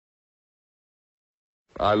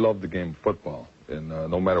I love the game of football, and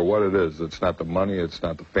no matter what it is, it's not the money, it's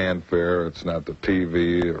not the fanfare, it's not the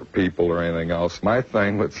TV or people or anything else. My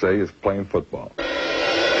thing, let's say, is playing football.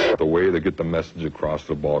 The way to get the message across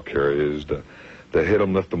the ball carrier is to hit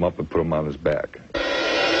him, lift him up, and put him on his back.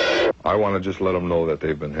 I want to just let them know that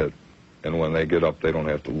they've been hit, and when they get up, they don't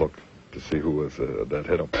have to look to see who was that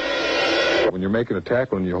hit them. When you're making a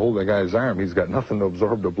tackle and you hold the guy's arm, he's got nothing to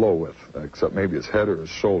absorb the blow with, except maybe his head or his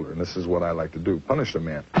shoulder, and this is what I like to do, punish the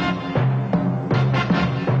man.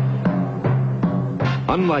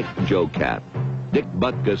 Unlike Joe Katt, Dick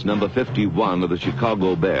Butkus, number 51 of the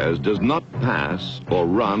Chicago Bears, does not pass or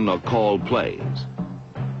run or call plays.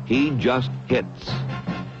 He just hits,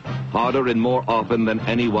 harder and more often than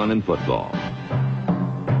anyone in football.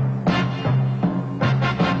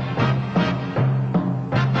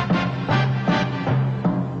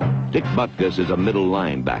 Dick Butkus is a middle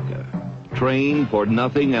linebacker, trained for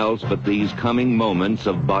nothing else but these coming moments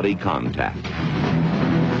of body contact.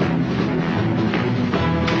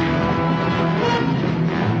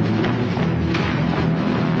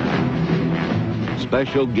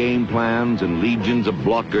 Special game plans and legions of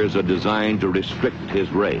blockers are designed to restrict his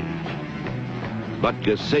range.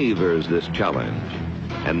 Butkus savors this challenge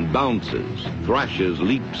and bounces, thrashes,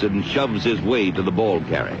 leaps, and shoves his way to the ball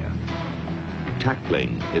carrier.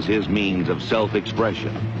 Tackling is his means of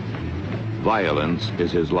self-expression. Violence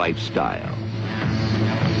is his lifestyle.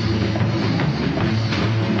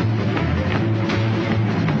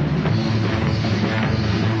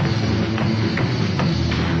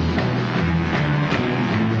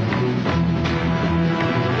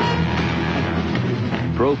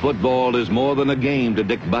 Pro football is more than a game to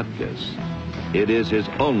Dick Butkus. It is his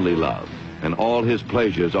only love, and all his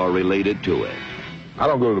pleasures are related to it. I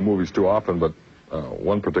don't go to the movies too often, but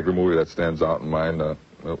one particular movie that stands out in mind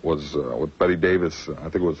was with Betty Davis. I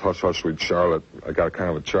think it was Hush, Hush, Sweet Charlotte. I got kind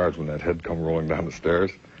of a charge when that head come rolling down the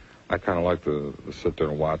stairs. I kind of like to sit there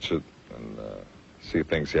and watch it and see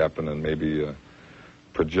things happen and maybe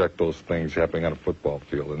project those things happening on a football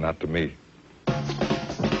field and not to me.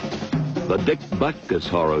 The Dick Butkus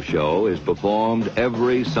Horror Show is performed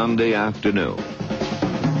every Sunday afternoon.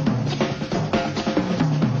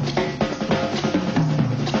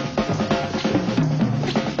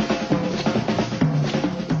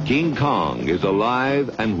 King Kong is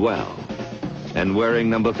alive and well, and wearing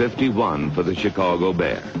number 51 for the Chicago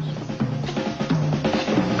Bears.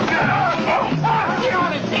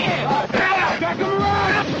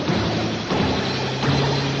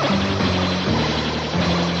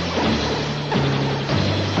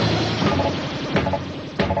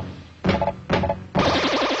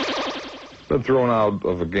 Been thrown out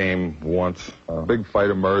of a game once. A big fight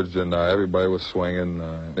emerged, and everybody was swinging.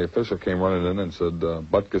 The official came running in and said,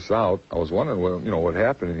 Butkus out. I was wondering, what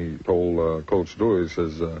happened. And he told Coach Dewey, he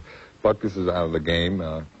says, Butkus is out of the game.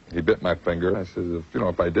 He bit my finger. I said,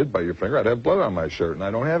 if I did bite your finger, I'd have blood on my shirt, and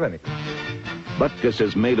I don't have any. Butkus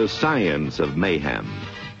has made a science of mayhem.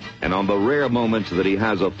 And on the rare moments that he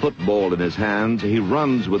has a football in his hands, he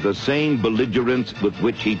runs with the same belligerence with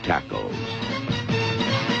which he tackles.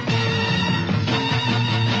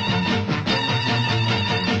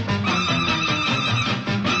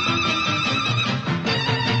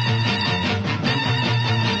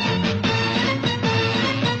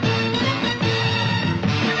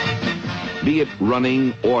 Be it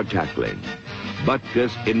running or tackling,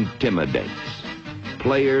 Butkus intimidates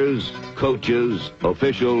players, coaches,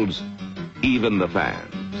 officials, even the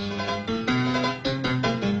fans.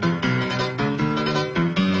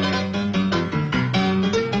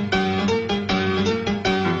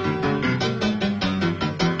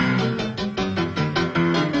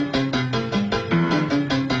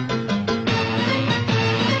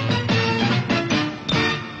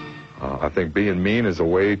 I think being mean is a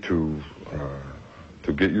way to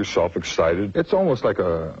get yourself excited. It's almost like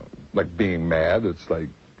being mad. It's like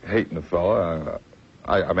hating a fella.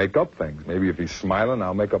 I make up things. Maybe if he's smiling,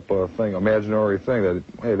 I'll make up a thing, imaginary thing that,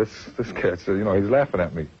 hey, this cat's, he's laughing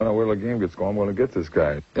at me. Where the game gets going, I'm going to get this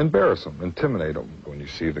guy. Embarrass him, intimidate him. When you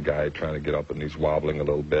see the guy trying to get up and he's wobbling a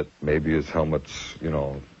little bit, maybe his helmet's,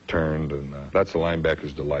 turned, and that's the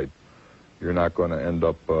linebacker's delight. You're not going to end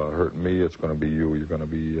up hurting me. It's going to be you. You're going to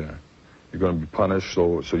be punished.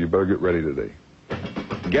 So you better get ready today.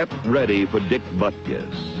 Get ready for Dick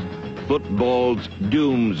Butkus, football's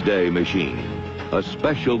doomsday machine, a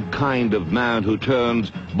special kind of man who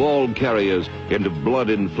turns ball carriers into blood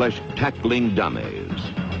and flesh tackling dummies.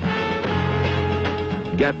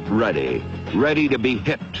 Get ready, ready to be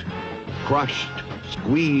hit, crushed,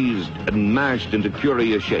 squeezed, and mashed into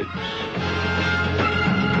curious shapes.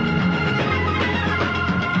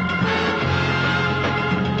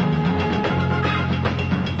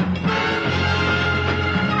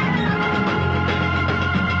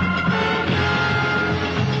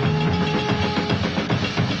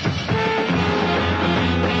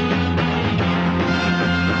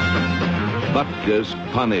 Butkus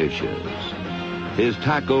punishes. His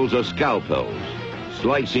tackles are scalpels,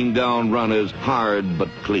 slicing down runners hard but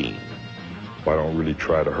clean. I don't really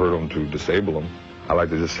try to hurt them to disable them. I like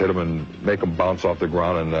to just hit them and make them bounce off the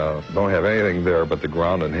ground and don't have anything there but the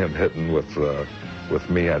ground and him hitting with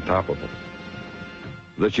me on top of him.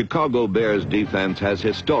 The Chicago Bears defense has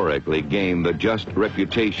historically gained the just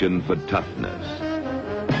reputation for toughness.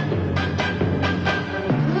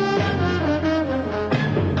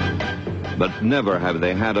 But never have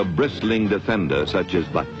they had a bristling defender such as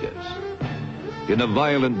Butkus. In a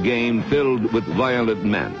violent game filled with violent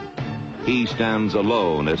men, he stands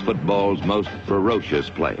alone as football's most ferocious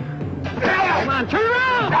player. Come on, turn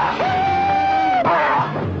around!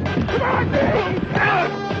 Come on,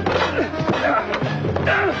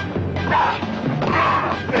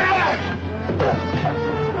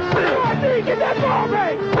 get that ball, no.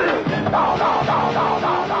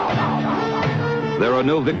 There are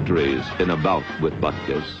no victories in a bout with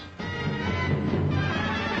Butkus.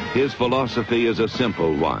 His philosophy is a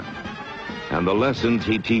simple one, and the lessons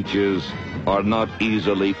he teaches are not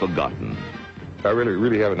easily forgotten. I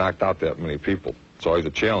really haven't knocked out that many people. It's always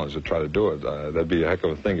a challenge to try to do it. That'd be a heck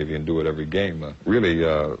of a thing if you can do it every game. Really,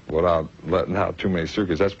 without letting out too many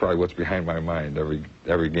secrets, that's probably what's behind my mind.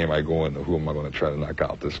 Every game I go into, who am I going to try to knock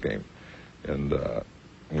out this game? And I'm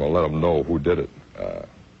going to let them know who did it.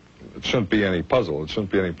 It shouldn't be any puzzle. It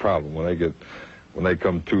shouldn't be any problem. When they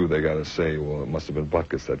come to, they got to say, well, it must have been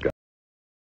Butkus that got